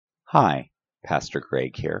Hi, Pastor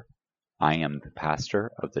Greg here. I am the pastor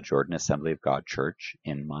of the Jordan Assembly of God Church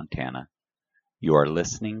in Montana. You are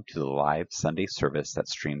listening to the live Sunday service that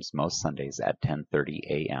streams most Sundays at 10:30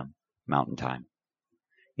 a.m. Mountain Time.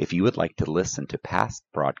 If you would like to listen to past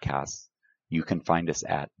broadcasts, you can find us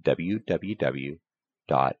at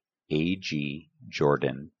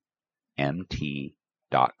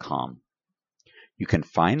www.agjordanmt.com. You can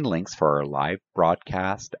find links for our live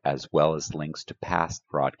broadcast as well as links to past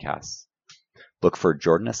broadcasts. Look for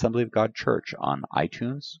Jordan Assembly of God Church on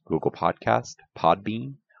iTunes, Google Podcast,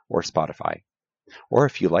 Podbean, or Spotify. Or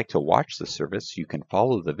if you like to watch the service, you can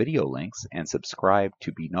follow the video links and subscribe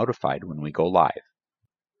to be notified when we go live.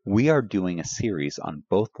 We are doing a series on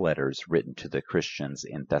both letters written to the Christians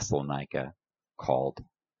in Thessalonica called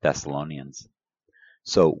Thessalonians.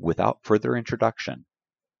 So without further introduction,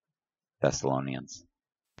 Thessalonians.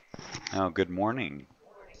 Now, good morning.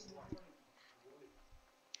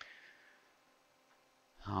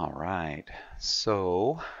 All right,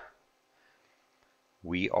 so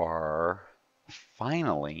we are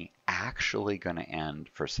finally actually going to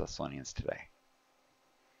end 1 Thessalonians today.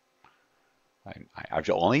 I've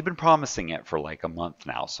only been promising it for like a month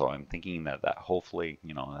now, so I'm thinking that hopefully,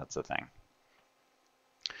 that's a thing.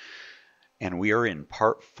 And we are in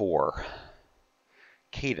part 4,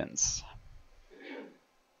 Cadence.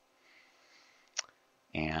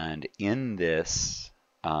 And in this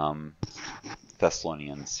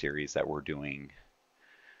Thessalonians series that we're doing,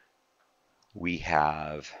 we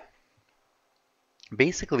have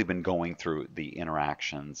basically been going through the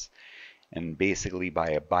interactions, and basically by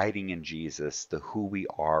abiding in Jesus, the who we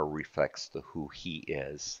are reflects the who he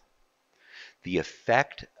is. The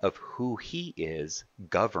effect of who he is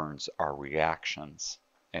governs our reactions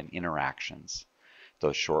and interactions,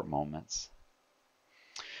 those short moments.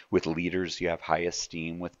 With leaders, you have high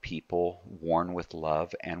esteem. With people, warn with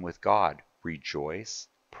love, and with God, rejoice,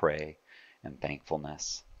 pray, and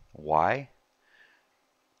thankfulness. Why?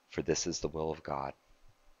 For this is the will of God.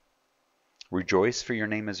 Rejoice, for your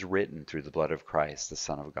name is written through the blood of Christ, the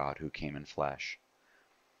Son of God, who came in flesh.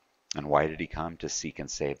 And why did he come? To seek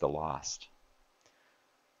and save the lost.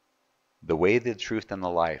 The way, the truth, and the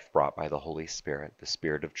life brought by the Holy Spirit, the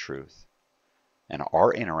Spirit of truth, and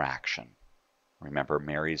our interaction. Remember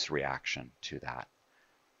Mary's reaction to that.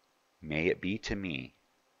 May it be to me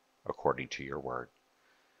according to your word.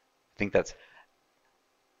 I think that's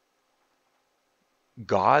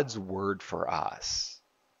God's word for us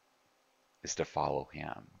is to follow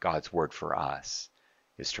him. God's word for us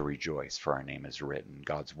is to rejoice, for our name is written.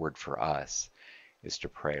 God's word for us is to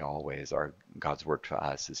pray always. God's word for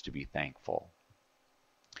us is to be thankful.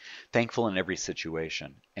 Thankful in every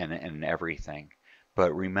situation and in everything.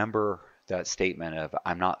 But remember that statement of,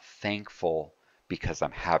 I'm not thankful because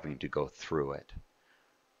I'm having to go through it.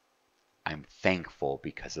 I'm thankful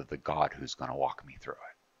because of the God who's going to walk me through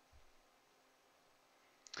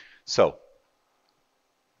it. So,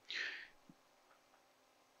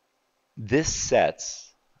 this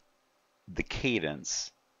sets the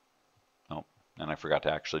cadence. Oh, and I forgot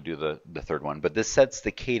to actually do the third one. But this sets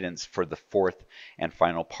the cadence for the fourth and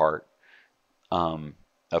final part of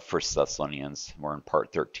 1 Thessalonians. We're in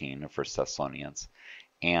part 13 of 1 Thessalonians.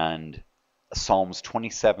 And Psalms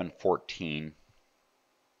 27:14.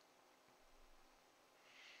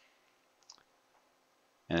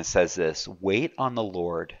 And it says this: wait on the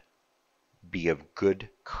Lord, be of good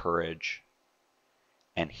courage,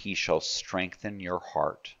 and he shall strengthen your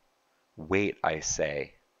heart. Wait, I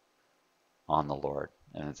say, on the Lord.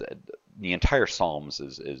 And the entire Psalms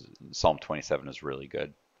is Psalm 27 is really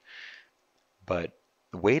good. But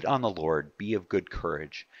wait on the Lord, be of good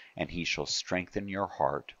courage, and he shall strengthen your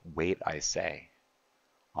heart. Wait, I say,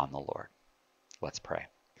 on the Lord. Let's pray.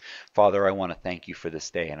 Father, I want to thank you for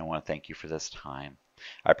this day, and I want to thank you for this time.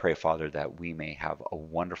 I pray, Father, that we may have a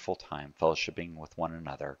wonderful time fellowshipping with one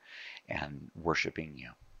another and worshiping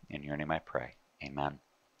you. In your name I pray. Amen.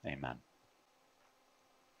 Amen.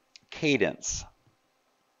 Cadence.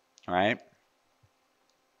 All right.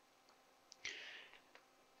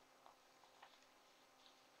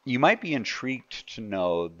 You might be intrigued to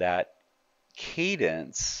know that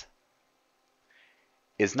cadence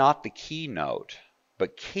is not the key note,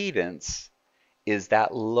 but cadence is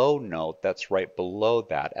that low note that's right below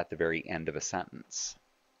that at the very end of a sentence.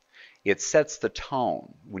 It sets the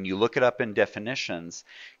tone. When you look it up in definitions,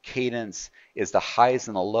 cadence is the highs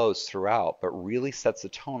and the lows throughout, but really sets the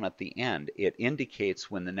tone at the end. It indicates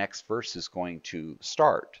when the next verse is going to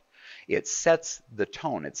start. It sets the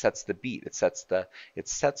tone, it sets the beat, it sets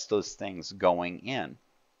those things going in.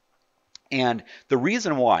 And the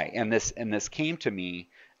reason why, and this came to me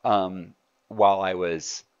while I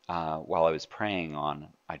was while I was praying on,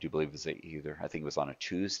 I do believe it was I think it was on a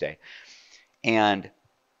Tuesday. And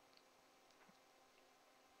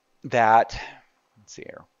that, let's see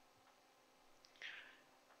here,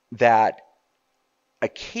 that a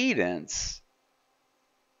cadence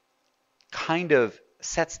kind of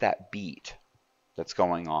sets that beat that's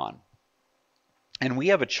going on. And we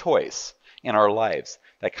have a choice in our lives,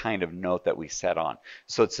 that kind of note that we set on.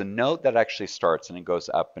 So it's a note that actually starts and it goes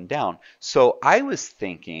up and down. So I was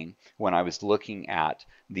thinking when I was looking at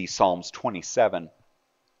the Psalms 27,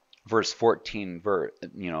 verse 14,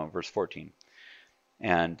 verse 14,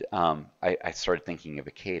 and I started thinking of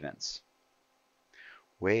a cadence.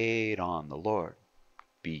 Wait on the Lord,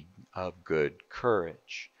 be of good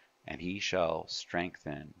courage, and he shall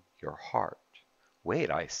strengthen your heart. Wait,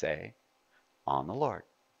 I say, on the Lord.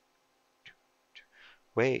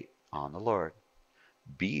 Wait on the Lord.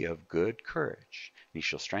 Be of good courage. He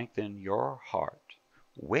shall strengthen your heart.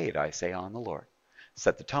 Wait, I say, on the Lord.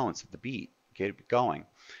 Set the tone, set the beat, get it going.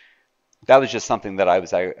 That was just something that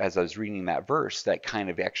as I was reading that verse, that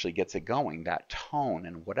kind of actually gets it going, that tone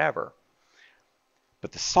and whatever.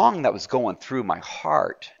 But the song that was going through my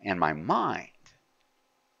heart and my mind,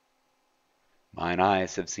 mine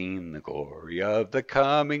eyes have seen the glory of the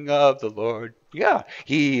coming of the Lord. Yeah,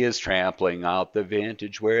 he is trampling out the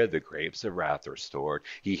vintage where the grapes of wrath are stored.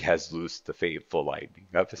 He has loosed the fateful lightning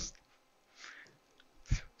of his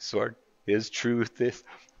sword. His truth is...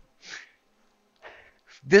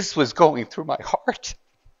 This was going through my heart.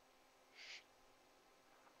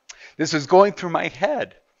 This was going through my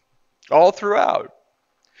head all throughout.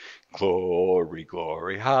 Glory,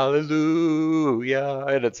 glory, hallelujah.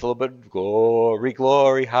 And it's a little bit glory,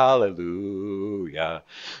 glory, hallelujah.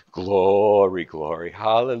 Glory, glory,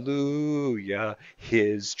 hallelujah.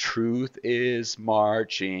 His truth is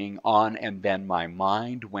marching on. And then my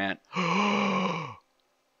mind went,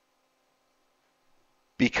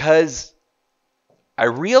 because I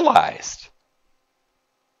realized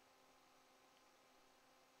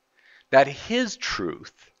that his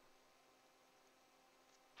truth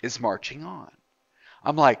is marching on.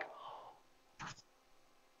 I'm like,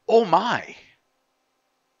 oh my.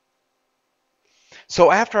 So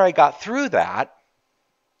after I got through that,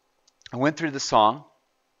 I went through the song.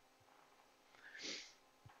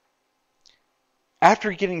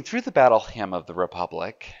 After getting through the battle hymn of the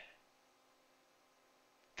Republic,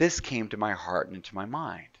 this came to my heart and into my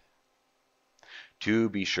mind. To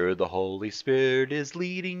be sure the Holy Spirit is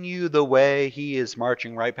leading you the way. He is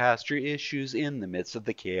marching right past your issues in the midst of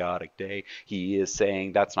the chaotic day. He is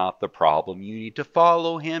saying that's not the problem. You need to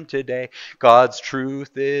follow him today. God's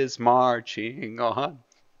truth is marching on.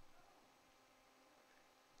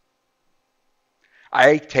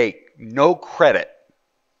 I take no credit.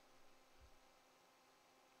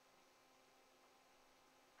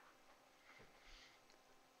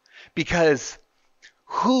 Because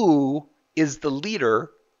who is the leader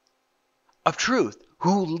of truth?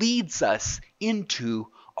 Who leads us into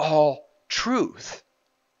all truth?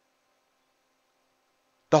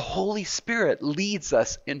 The Holy Spirit leads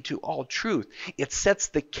us into all truth. It sets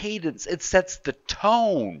the cadence. It sets the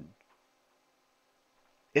tone.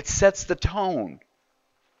 It sets the tone.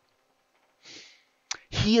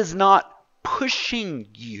 He is not pushing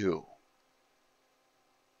you.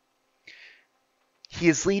 He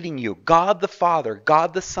is leading you. God the Father,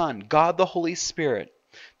 God the Son, God the Holy Spirit.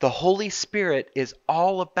 The Holy Spirit is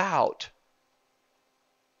all about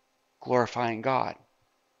glorifying God.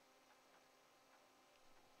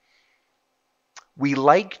 We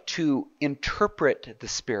like to interpret the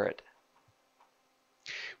Spirit.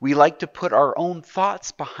 We like to put our own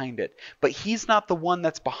thoughts behind it. But he's not the one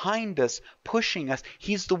that's behind us, pushing us.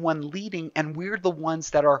 He's the one leading, and we're the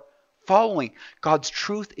ones that are following. God's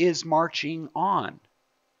truth is marching on.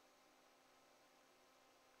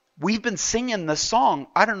 We've been singing this song,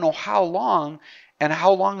 I don't know how long, and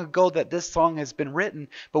how long ago that this song has been written,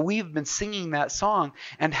 but we've been singing that song,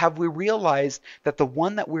 and have we realized that the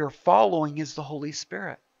one that we're following is the Holy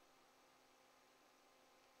Spirit?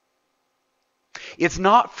 It's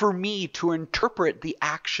not for me to interpret the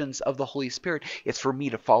actions of the Holy Spirit. It's for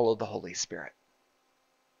me to follow the Holy Spirit.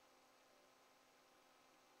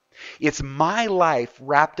 It's my life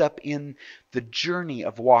wrapped up in the journey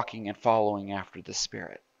of walking and following after the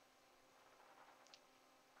Spirit.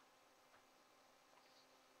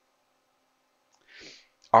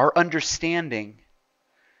 Our understanding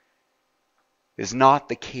is not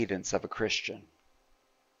the cadence of a Christian.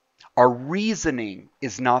 Our reasoning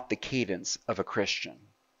is not the cadence of a Christian.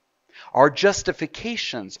 Our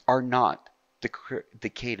justifications are not the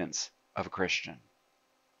cadence of a Christian.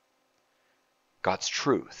 God's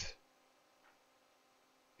truth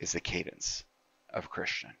is the cadence of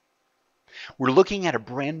Christian. We're looking at a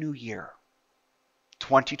brand new year,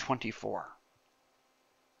 2024.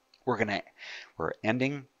 We're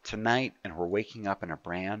ending tonight and we're waking up in a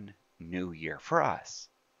brand new year for us.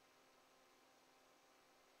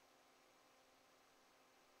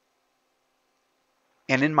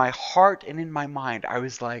 And in my heart and in my mind, I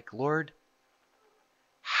was like, Lord,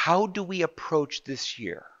 how do we approach this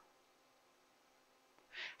year?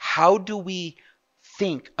 How do we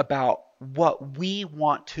think about what we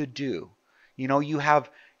want to do? You know, you have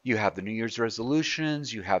the New Year's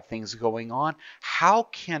resolutions, you have things going on. How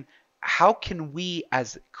can we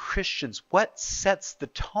as Christians, what sets the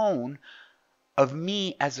tone of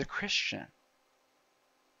me as a Christian?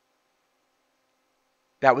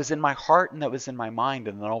 That was in my heart and that was in my mind,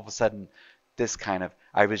 and then all of a sudden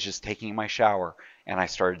I was just taking my shower and I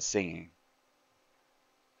started singing.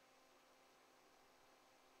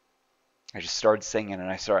 I just started singing, and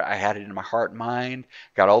I had it in my heart and mind,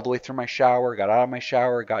 got all the way through my shower, got out of my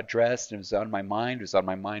shower, got dressed, and it was on my mind. It was on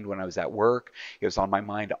my mind when I was at work. It was on my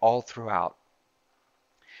mind all throughout.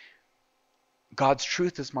 God's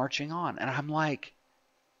truth is marching on. And I'm like,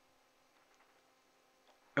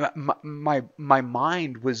 my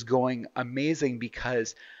mind was going amazing,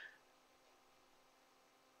 because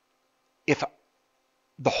if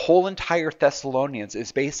the whole entire Thessalonians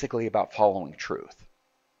is basically about following truth.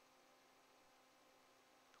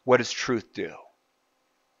 What does truth do?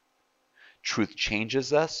 Truth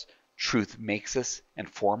changes us. Truth makes us and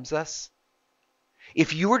forms us.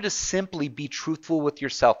 If you were to simply be truthful with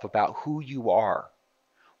yourself about who you are,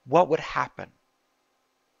 what would happen?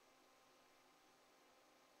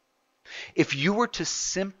 If you were to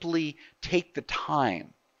simply take the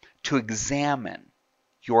time to examine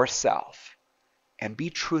yourself and be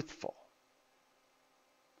truthful,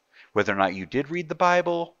 whether or not you did read the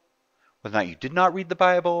Bible, whether or not you did not read the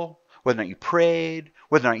Bible, whether or not you prayed,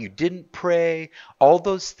 whether or not you didn't pray, all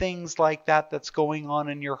those things like that that's going on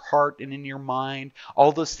in your heart and in your mind,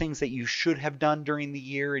 all those things that you should have done during the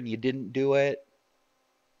year and you didn't do it,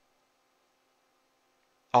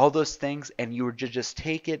 all those things, and you were to just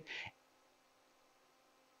take it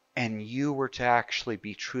and you were to actually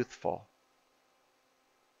be truthful,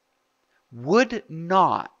 would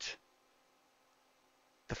not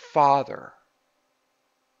the Father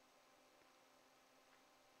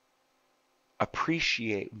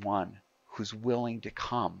appreciate one who's willing to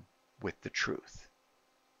come with the truth?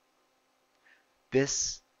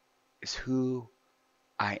 This is who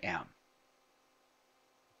I am.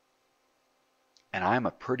 And I'm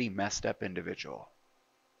a pretty messed up individual.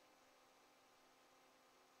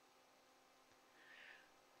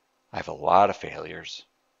 I have a lot of failures.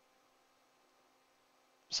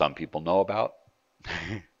 Some people know about.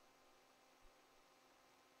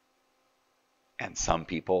 And some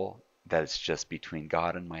people that it's just between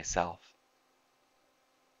God and myself.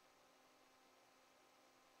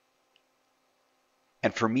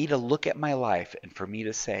 And for me to look at my life and for me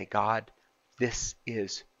to say, God, this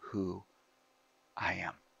is who I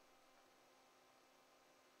am.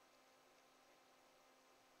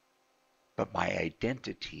 But my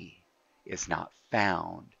identity is not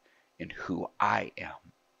found in who I am,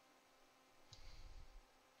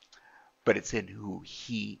 but it's in who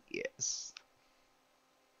He is.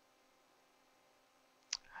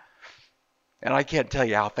 And I can't tell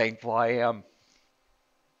you how thankful I am.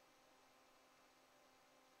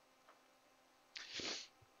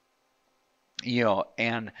 You know,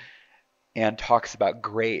 and talks about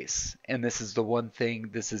grace, and this is the one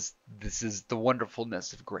thing, this is the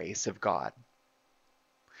wonderfulness of grace of God.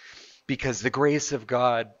 Because the grace of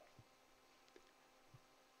God,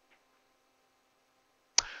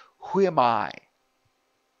 who am I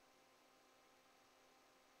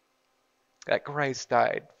that Christ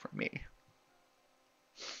died for me?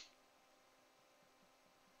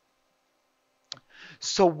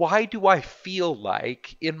 So why do I feel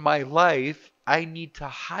like in my life I need to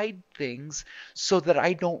hide things so that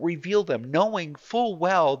I don't reveal them, knowing full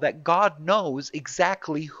well that God knows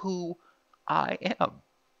exactly who I am?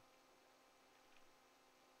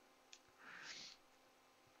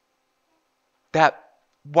 That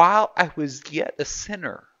while I was yet a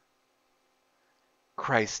sinner,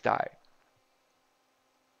 Christ died.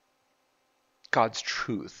 God's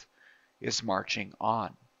truth is marching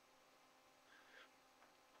on.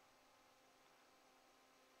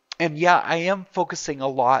 And yeah, I am focusing a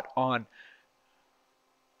lot on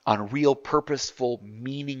real, purposeful,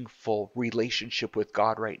 meaningful relationship with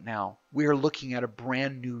God right now. We are looking at a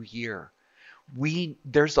brand new year.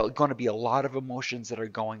 There's going to be a lot of emotions that are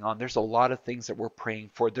going on. There's a lot of things that we're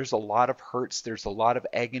praying for. There's a lot of hurts. There's a lot of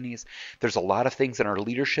agonies. There's a lot of things in our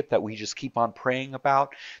leadership that we just keep on praying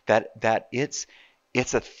about, that it's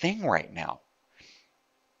a thing right now.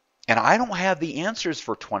 And I don't have the answers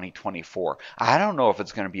for 2024. I don't know if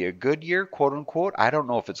it's going to be a good year, quote unquote. I don't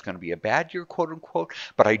know if it's going to be a bad year, quote unquote.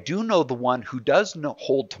 But I do know the one who does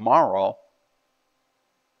hold tomorrow.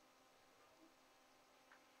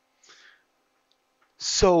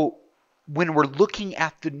 So when we're looking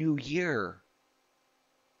at the new year,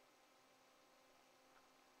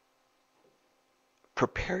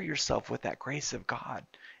 prepare yourself with that grace of God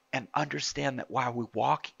and understand that while we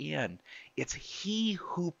walk in, it's He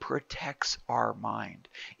who protects our mind.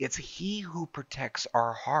 It's He who protects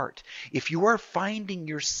our heart. If you are finding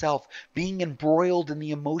yourself being embroiled in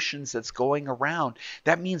the emotions that's going around,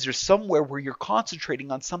 that means there's somewhere where you're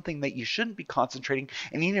concentrating on something that you shouldn't be concentrating,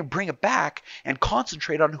 and you need to bring it back and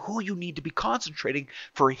concentrate on who you need to be concentrating,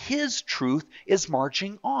 for His truth is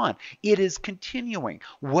marching on. It is continuing.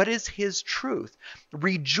 What is His truth?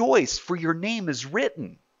 Rejoice, for your name is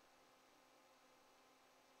written.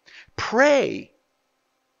 Pray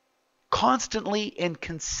constantly and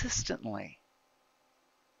consistently.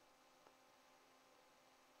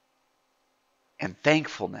 And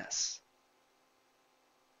thankfulness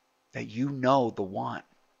that you know the one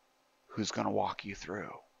who's going to walk you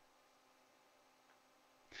through.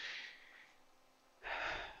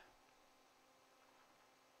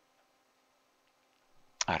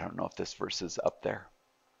 I don't know if this verse is up there.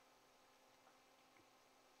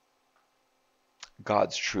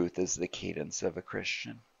 God's truth is the cadence of a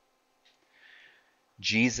Christian.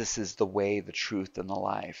 Jesus is the way, the truth, and the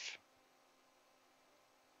life.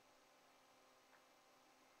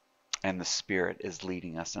 And the Spirit is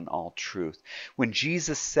leading us in all truth. When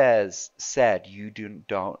Jesus said, you do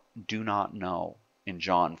not know, in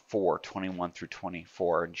John 4:21 through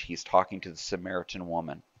 24, and he's talking to the Samaritan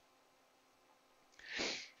woman.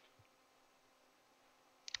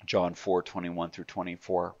 John 4:21 through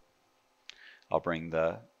 24. I'll bring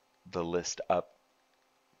the list up.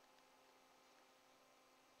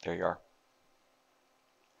 There you are.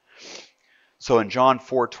 So in John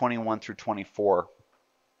 4:21 through 24,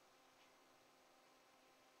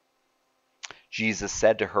 Jesus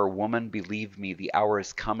said to her, "Woman, believe me, the hour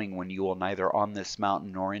is coming when you will neither on this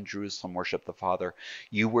mountain nor in Jerusalem worship the Father.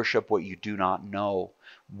 You worship what you do not know.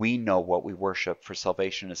 We know what we worship, for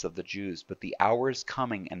salvation is of the Jews. But the hour is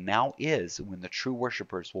coming, and now is, when the true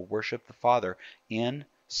worshipers will worship the Father in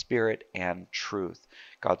spirit and truth."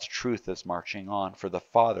 God's truth is marching on, for the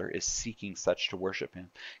Father is seeking such to worship Him.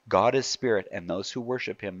 God is spirit, and those who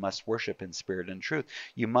worship Him must worship in spirit and truth.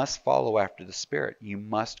 You must follow after the Spirit. You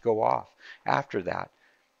must go off after that.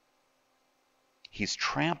 He's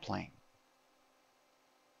trampling.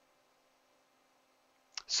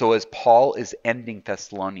 So as Paul is ending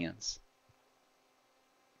Thessalonians,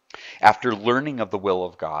 after learning of the will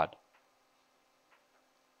of God,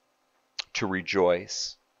 to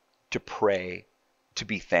rejoice, to pray, to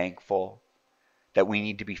be thankful, that we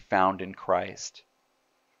need to be found in Christ,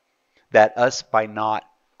 that us, by not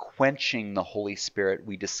quenching the Holy Spirit,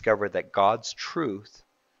 we discover that God's truth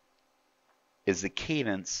is the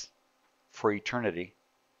cadence for eternity.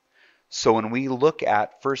 So when we look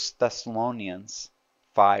at 1 Thessalonians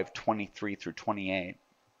 5:23 through 28,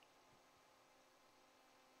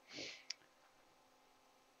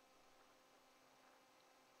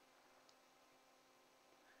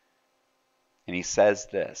 and he says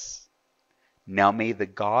this, "Now may the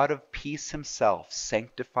God of peace Himself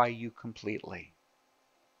sanctify you completely,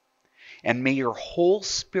 and may your whole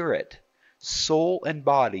spirit, soul, and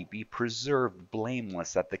body be preserved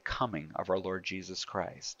blameless at the coming of our Lord Jesus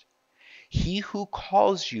Christ. He who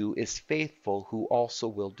calls you is faithful, who also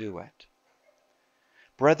will do it.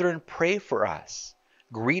 Brethren, pray for us.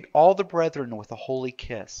 Greet all the brethren with a holy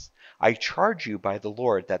kiss. I charge you by the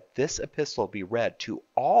Lord that this epistle be read to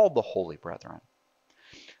all the holy brethren.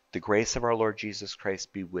 The grace of our Lord Jesus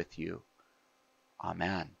Christ be with you.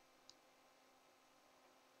 Amen."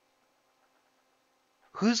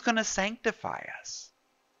 Who's going to sanctify us?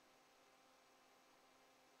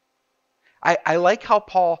 I like how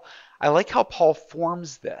Paul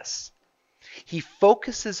forms this. He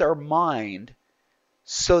focuses our mind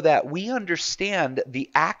so that we understand the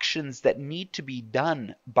actions that need to be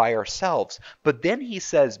done by ourselves. But then he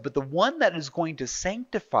says, but the one that is going to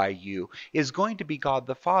sanctify you is going to be God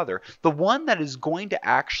the Father. The one that is going to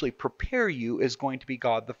actually prepare you is going to be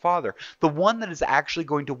God the Father. The one that is actually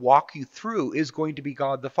going to walk you through is going to be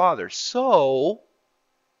God the Father. So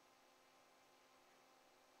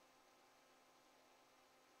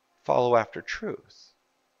follow after truth.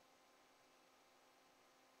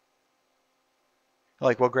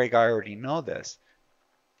 Like, well, Greg, I already know this.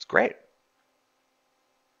 It's great.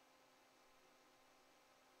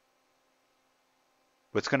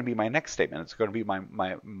 What's going to be my next statement? It's going to be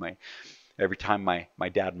my every time my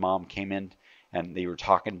dad and mom came in and they were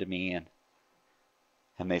talking to me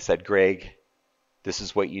and they said, Greg, this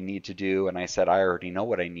is what you need to do. And I said, I already know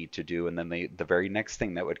what I need to do. And then the very next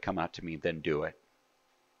thing that would come out to me, then do it.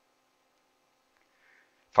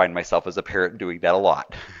 Find myself as a parent doing that a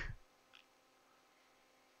lot.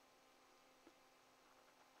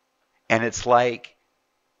 And it's like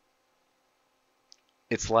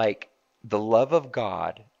the love of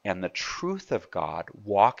God and the truth of God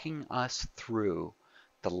walking us through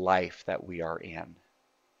the life that we are in.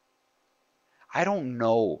 I don't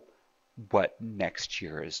know what next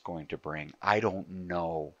year is going to bring. I don't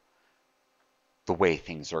know the way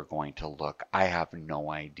things are going to look. I have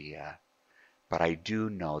no idea. But I do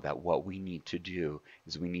know that what we need to do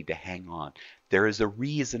is we need to hang on. There is a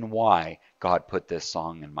reason why God put this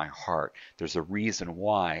song in my heart. There's a reason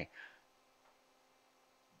why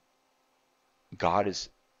God is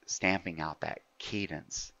stamping out that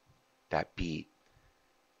cadence, that beat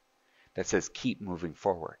that says keep moving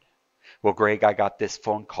forward. Well, Greg, I got this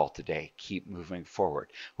phone call today. Keep moving forward.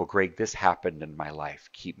 Well, Greg, this happened in my life.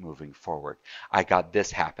 Keep moving forward. I got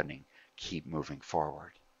this happening. Keep moving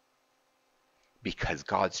forward. Because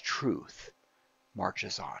God's truth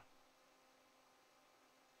marches on.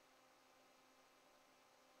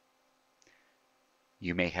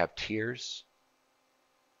 You may have tears.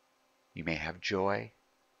 You may have joy.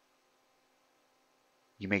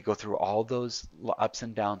 You may go through all those ups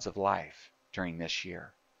and downs of life during this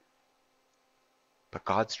year. But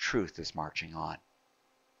God's truth is marching on.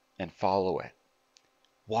 And follow it.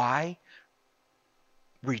 Why?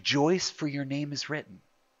 Rejoice, for your name is written.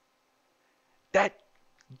 That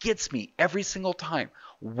gets me every single time.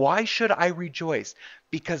 Why should I rejoice?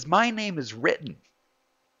 Because my name is written.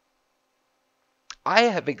 I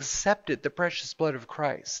have accepted the precious blood of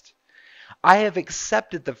Christ. I have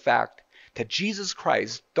accepted the fact that Jesus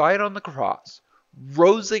Christ died on the cross,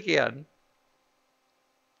 rose again,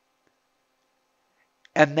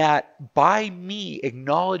 and that by me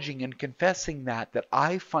acknowledging and confessing that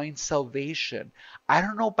I find salvation. I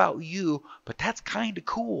don't know about you, but that's kind of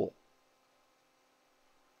cool.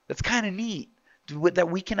 That's kind of neat that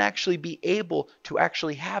we can actually be able to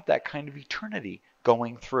actually have that kind of eternity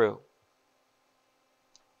going through.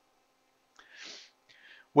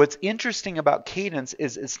 What's interesting about cadence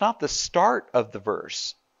is it's not the start of the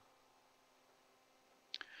verse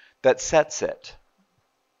that sets it.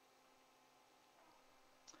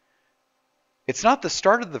 It's not the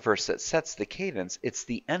start of the verse that sets the cadence, it's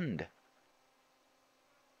the end.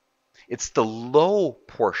 It's the low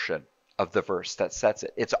portion of the verse that sets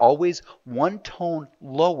it. It's always one tone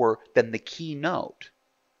lower than the key note.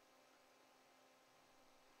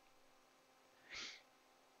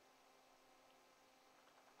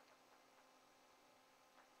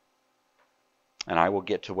 And I will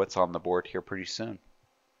get to what's on the board here pretty soon.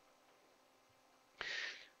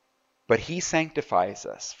 But he sanctifies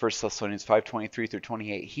us. 1 Thessalonians 5:23 through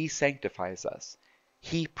 28. He sanctifies us.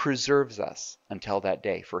 He preserves us until that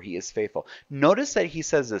day, for he is faithful. Notice that he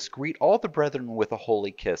says this, greet all the brethren with a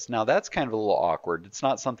holy kiss. Now that's kind of a little awkward. It's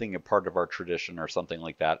not something a part of our tradition or something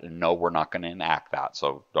like that. And no, we're not going to enact that,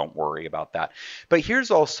 so don't worry about that. But here's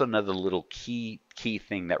also another little key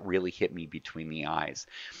thing that really hit me between the eyes.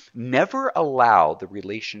 Never allow the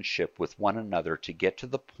relationship with one another to get to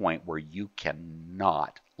the point where you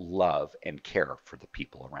cannot love and care for the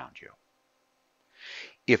people around you.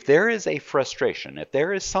 If there is a frustration, if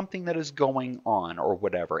there is something that is going on or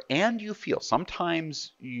whatever, and you feel,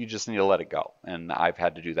 sometimes you just need to let it go. And I've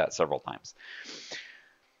had to do that several times.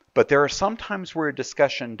 But there are some times where a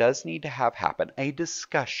discussion does need to have happen. A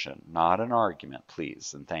discussion, not an argument,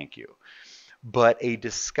 please, and thank you. But a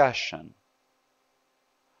discussion,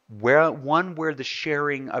 where the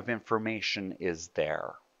sharing of information is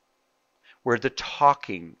there, where the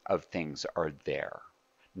talking of things are there,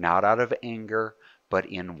 not out of anger, but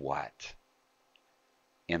in what?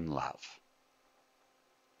 In love.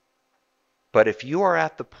 But if you are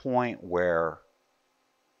at the point where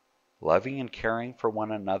loving and caring for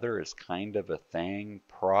one another is kind of a thing,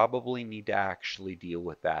 probably need to actually deal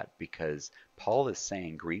with that, because Paul is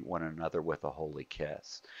saying greet one another with a holy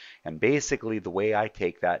kiss. And basically the way I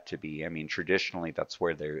take that to be, I mean, traditionally that's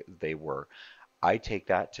where they were. I take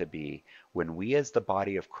that to be, when we as the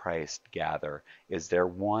body of Christ gather, is there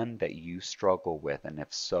one that you struggle with? And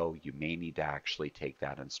if so, you may need to actually take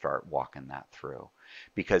that and start walking that through.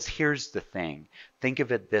 Because here's the thing. Think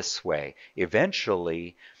of it this way.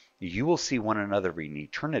 Eventually, you will see one another in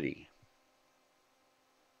eternity.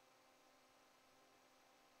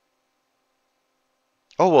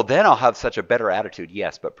 Oh, well, then I'll have such a better attitude.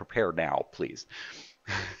 Yes, but prepare now, please.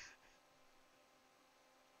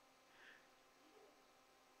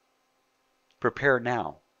 Prepare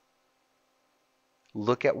now.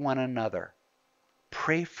 Look at one another.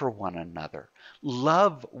 Pray for one another.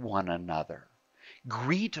 Love one another.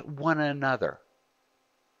 Greet one another.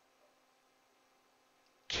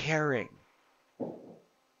 Caring.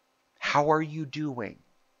 How are you doing?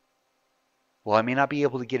 Well, I may not be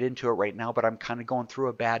able to get into it right now, but I'm kind of going through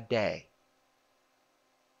a bad day.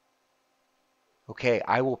 Okay,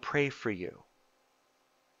 I will pray for you.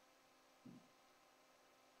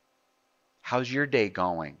 How's your day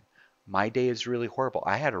going? My day is really horrible.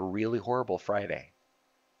 I had a really horrible Friday.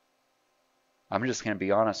 I'm just going to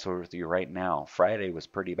be honest with you right now. Friday was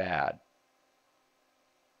pretty bad.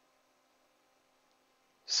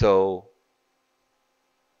 So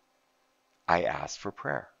I asked for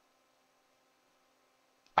prayer.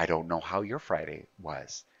 I don't know how your Friday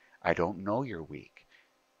was. I don't know your week.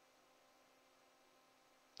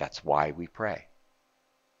 That's why we pray.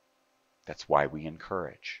 That's why we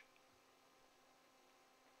encourage.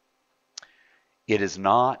 It is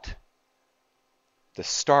not the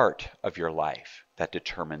start of your life that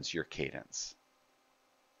determines your cadence.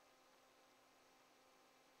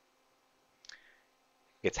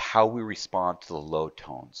 It's how we respond to the low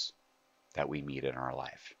tones that we meet in our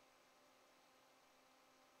life.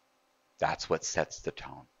 That's what sets the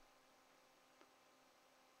tone.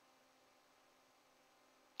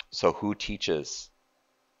 So who teaches?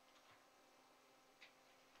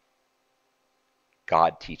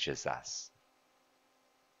 God teaches us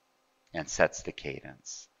and sets the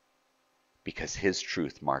cadence, because his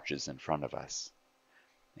truth marches in front of us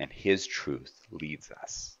and his truth leads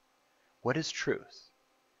us. What is truth?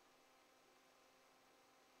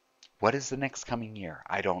 What is the next coming year?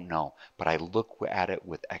 I don't know, but I look at it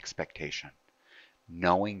with expectation,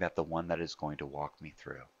 knowing that the one that is going to walk me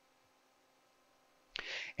through.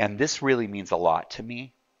 And this really means a lot to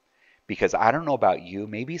me, because I don't know about you,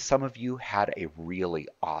 maybe some of you had a really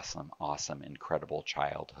awesome, incredible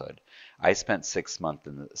childhood. I spent 6 months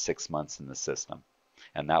in the system,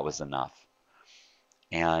 and that was enough.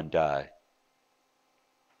 And that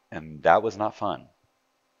was not fun.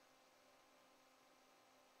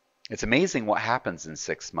 It's amazing what happens in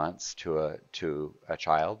 6 months to a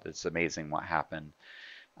child. It's amazing what happened.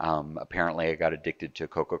 Apparently, I got addicted to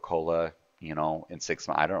Coca-Cola. In 6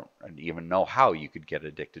 months, I don't even know how you could get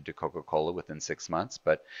addicted to Coca-Cola within 6 months,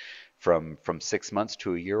 but from 6 months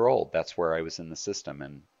to a year old, that's where I was in the system.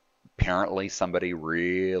 And apparently somebody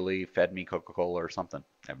really fed me Coca-Cola or something.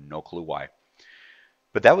 I have no clue why.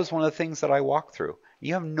 But that was one of the things that I walked through.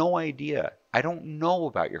 You have no idea. I don't know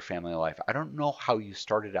about your family life. I don't know how you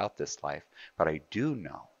started out this life, but I do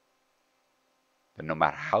know that no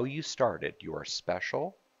matter how you started, you are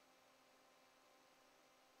special.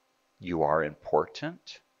 You are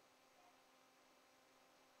important,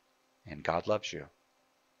 and God loves you.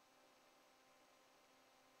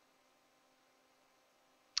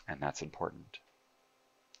 And that's important.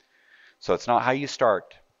 So it's not how you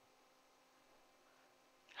start,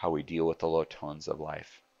 how we deal with the low tones of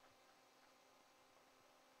life.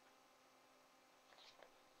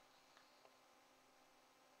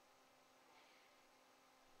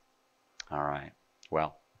 All right.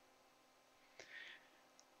 Well,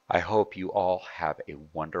 I hope you all have a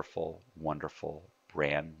wonderful, wonderful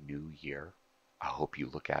brand new year. I hope you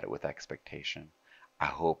look at it with expectation. I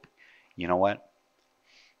hope, you know what?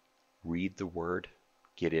 Read the word,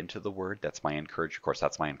 get into the word. That's my encouragement. Of course,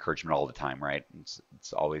 that's my encouragement all the time, right?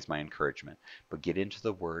 It's always my encouragement. But get into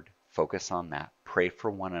the word, focus on that, pray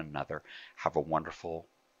for one another, have a wonderful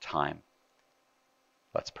time.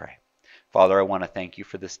 Let's pray. Father, I want to thank you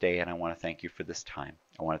for this day, and I want to thank you for this time.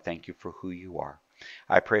 I want to thank you for who you are.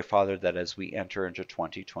 I pray, Father, that as we enter into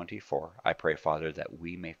 2024, I pray, Father, that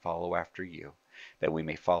we may follow after you, that we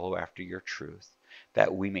may follow after your truth,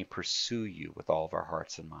 that we may pursue you with all of our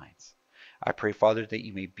hearts and minds. I pray, Father, that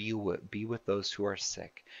you may be with those who are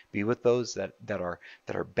sick, be with those that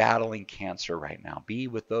are battling cancer right now, be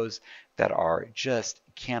with those that are just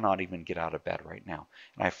cannot even get out of bed right now.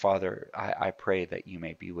 And Father, I pray that you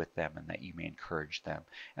may be with them and that you may encourage them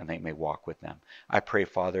and they may walk with them. I pray,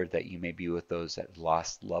 Father, that you may be with those that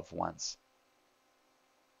lost loved ones.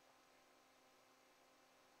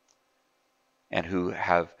 and who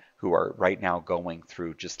are right now going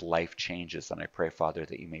through just life changes. And I pray, Father,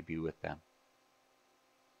 that you may be with them.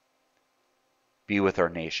 Be with our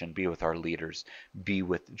nation, be with our leaders, be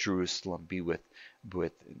with Jerusalem, be with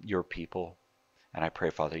your people. And I pray,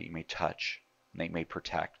 Father, that you may touch, and that you may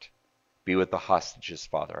protect. Be with the hostages,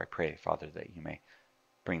 Father. I pray, Father, that you may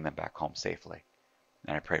bring them back home safely.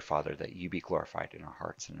 And I pray, Father, that you be glorified in our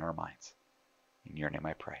hearts and in our minds. In your name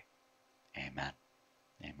I pray. Amen.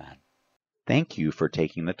 Amen. Thank you for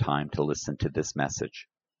taking the time to listen to this message.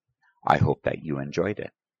 I hope that you enjoyed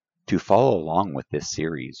it. To follow along with this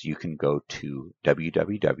series, you can go to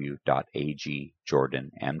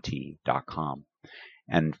www.agjordanmt.com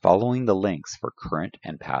and following the links for current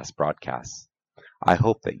and past broadcasts. I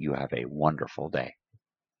hope that you have a wonderful day.